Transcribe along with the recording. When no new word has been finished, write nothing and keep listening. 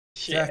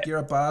Zach, you're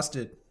a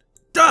bastard.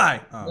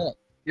 Die! Oh. No,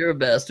 you're a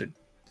bastard.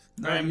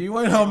 No, you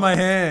won't hold my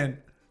hand.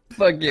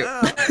 Fuck you.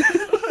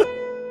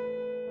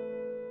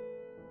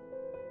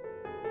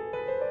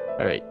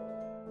 Alright.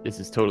 This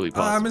is totally Oh,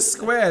 possible. I'm a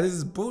square. This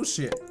is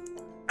bullshit.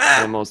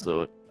 I'm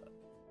also a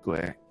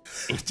square.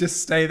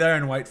 Just stay there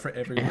and wait for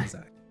everyone,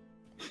 Zach.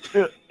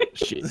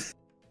 Shit.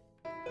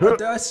 Oh,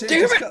 shit,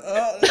 Damn just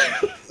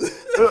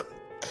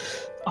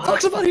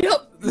Fuck somebody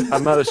up!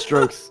 I'm out of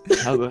strokes.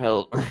 How the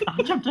hell?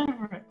 I jumped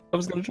over it. I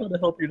was gonna try to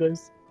help you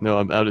guys. No,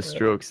 I'm out of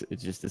strokes. It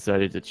just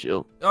decided to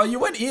chill. Oh, you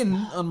went in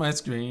on my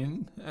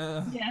screen.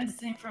 Yeah,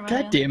 same for my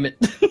God damn it.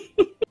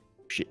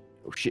 Shit.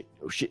 Oh shit.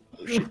 Oh shit.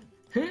 Oh shit.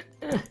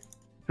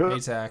 Hey,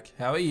 Zach,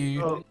 how are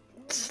you? Oh,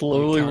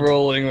 Slowly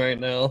rolling right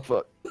now.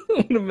 fuck.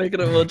 I'm gonna make it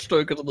a much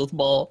stroke into this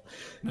ball.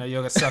 No,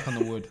 you're stuck on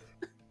the wood.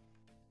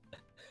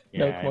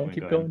 No, come on,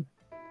 keep going.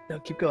 No,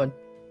 keep going.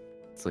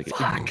 It's like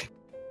Fuck!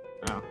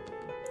 Oh.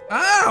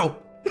 Ow!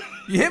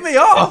 You hit me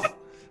off!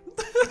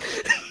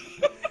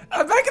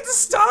 I'm back at the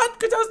start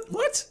because I was.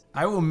 What?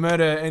 I will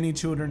murder any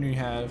children you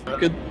have.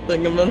 Good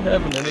thing I'm not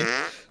having any.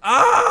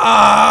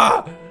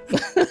 Ah!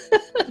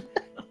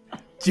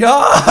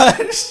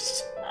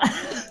 Josh!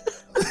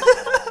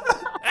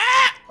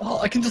 Oh,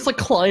 I can just like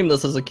climb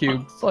this as a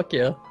cube. Fuck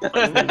yeah.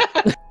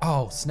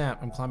 Oh,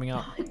 snap, I'm climbing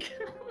up.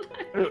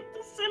 Yeah,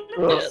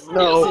 no.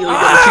 so you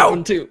got a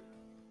one too.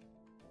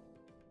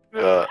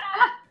 God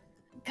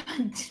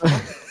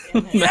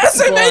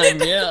Yes, I made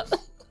it! Yeah.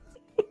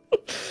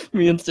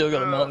 Me and Steel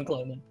got a mountain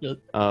climb that shit.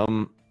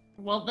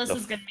 Well, this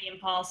is gonna be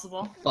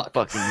impossible. Fuck.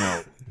 fucking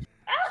no.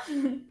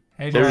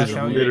 Hey, There Josh, is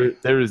how are you?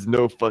 there is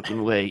no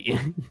fucking way.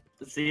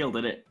 The seal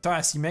did it.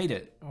 Dice, you made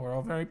it. We're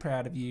all very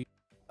proud of you.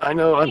 I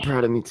know. I'm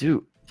proud of me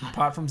too.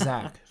 Apart from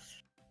Zach.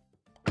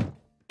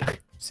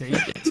 See?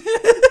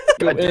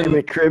 God damn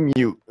it, Crim,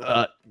 you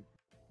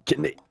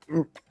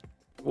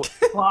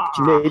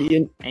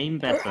Canadian. Aim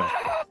better.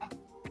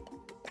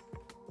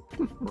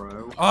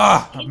 Bro.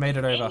 Ah, I've made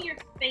it over. In your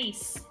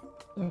face.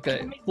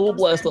 Okay, full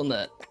blast on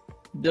that.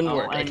 Didn't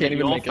work. I can't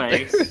even make it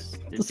there.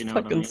 This You know what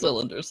I fucking mean?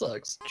 cylinder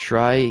sucks.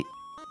 Try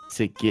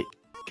to get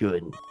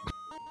good.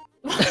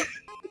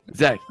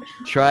 Zach,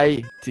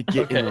 try to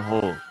get in the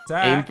hole.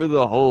 Zach, Aim for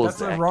the hole, that's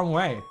the Zach. wrong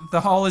way. The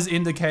hole is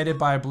indicated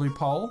by a blue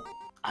pole.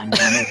 I'm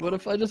gonna... What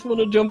if I just want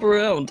to jump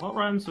around? What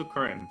rhymes with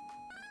Crim?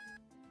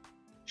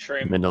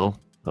 Shrimp. Middle.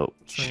 Oh.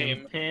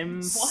 Shame.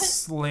 Him.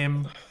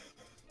 Slim.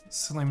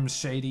 Slim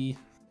Shady.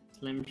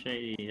 Slim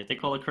Shady. They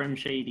call it Crim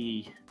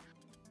Shady.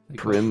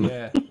 Crim.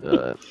 Yeah.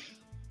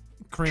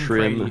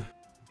 Trim.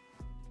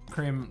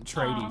 Crim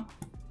Trady. Aw.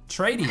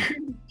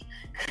 Trady.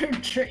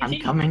 I'm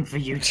coming for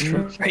you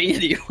too.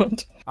 Crazy one.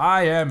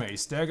 I am a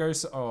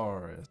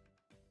Stegosaurus.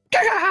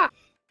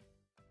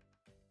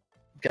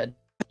 Good.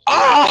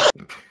 Ah!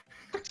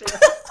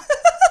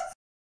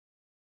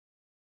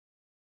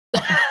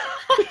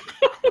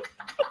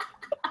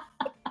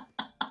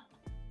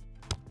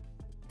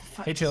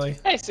 Hey, Chili.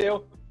 Hey,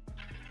 Seal.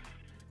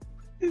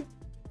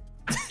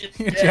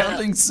 You're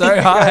jumping so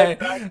high.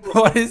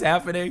 What is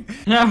happening?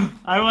 No,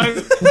 I won't.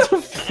 What the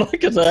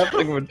fuck is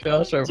happening with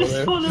Josh over Just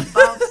there? want to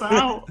bounce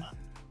out.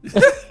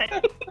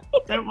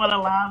 Don't want to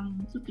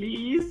land,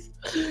 please.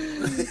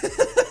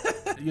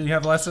 You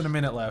have less than a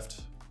minute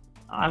left.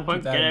 I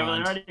won't that get in over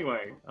there mind.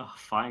 anyway. Oh,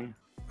 fine.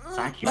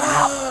 Zach, you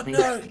Ah, please.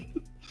 no.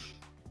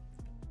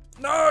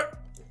 No!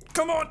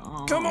 Come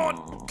on! Come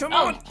on! Come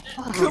on!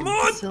 Come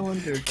on!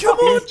 Cylinder. Come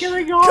on! What's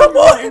going on? Come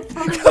Right on! in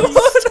front of Come me?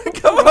 on!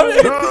 Come on!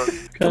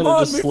 Kind Come of on,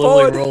 just move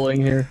slowly forward.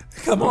 rolling here.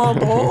 Come on,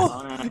 ball!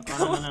 Oh,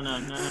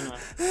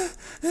 no.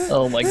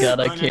 Oh my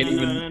god, I No, can't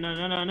no, even.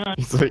 No.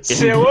 He's like,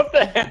 Seal, what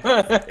the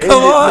hell?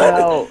 Come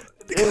on!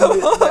 Come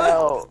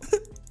on!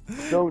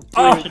 Don't do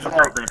I it. should have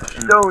brought this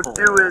in Don't full.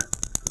 do it.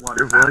 What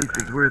Your is that? life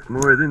is worth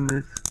more than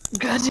this.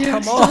 God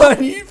damn. Come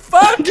on, you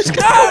fuck! Just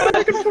No! go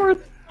back and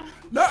forth.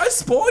 No, I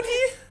spawned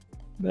here?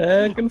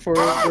 Back and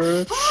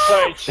forth.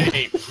 So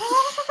cheap.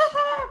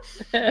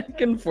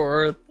 Back and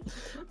forth.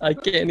 I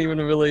can't even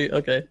really.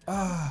 Okay.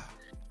 Ah,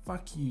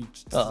 fuck you,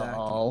 Zach.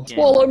 Oh, Yeah.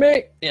 swallow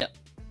me. Yeah.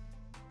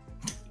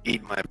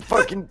 Eat my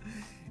fucking.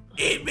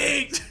 Eat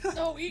me!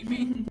 No, eat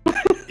me.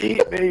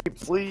 Eat me,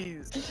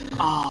 please.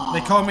 Oh.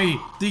 They call me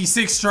the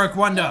six-stroke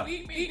wonder.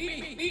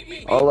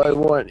 All I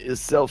want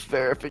is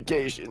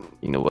self-verification.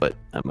 You know what?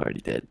 I'm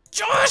already dead.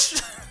 Josh!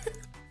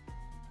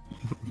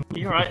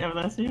 You alright over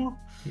there, Seal?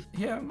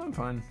 Yeah, I'm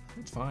fine.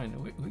 It's fine.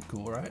 We're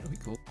cool, right? We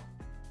cool.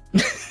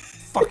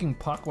 Fucking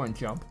puck won't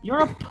jump. You're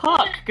a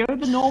puck. Go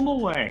the normal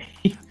way.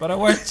 But I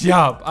won't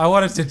jump. I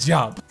wanted to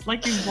jump. It's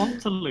like you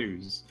want to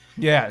lose.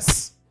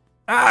 Yes.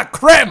 Ah,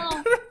 crimp!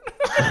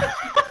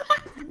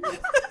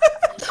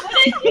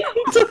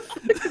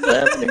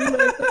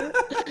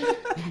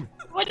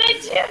 What did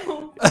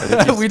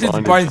I do? We just spawned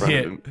in both front of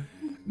hit. him.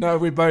 No,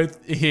 we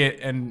both hit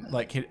and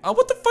like hit. Oh,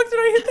 what the fuck did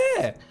I hit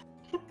there?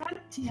 God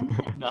damn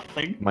it.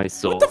 Nothing. My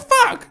soul. What the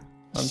fuck?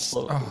 I'm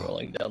slowly Oh.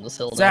 rolling down this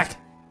hill. Zach,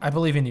 I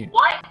believe in you.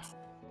 What?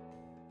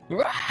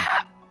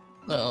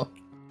 No.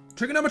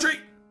 Trigonometry!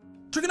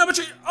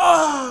 Trigonometry!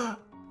 Ah!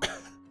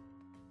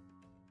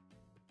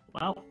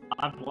 Well,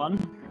 I've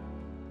won.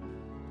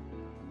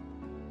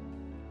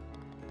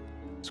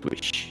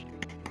 Swish.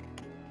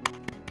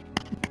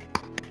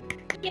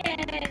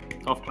 Yay!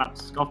 Golf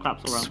claps all around.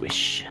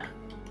 Swish.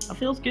 That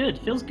feels good.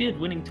 Feels good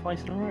winning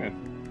twice in a row.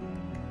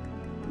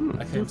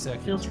 I came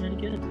second. Feels really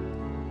good.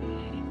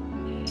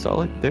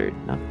 Solid third,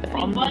 not bad.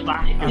 From the One.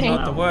 back as I'm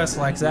not the well. worst,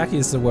 like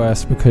Zacky's the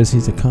worst because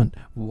he's a cunt.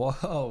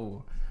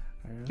 Whoa.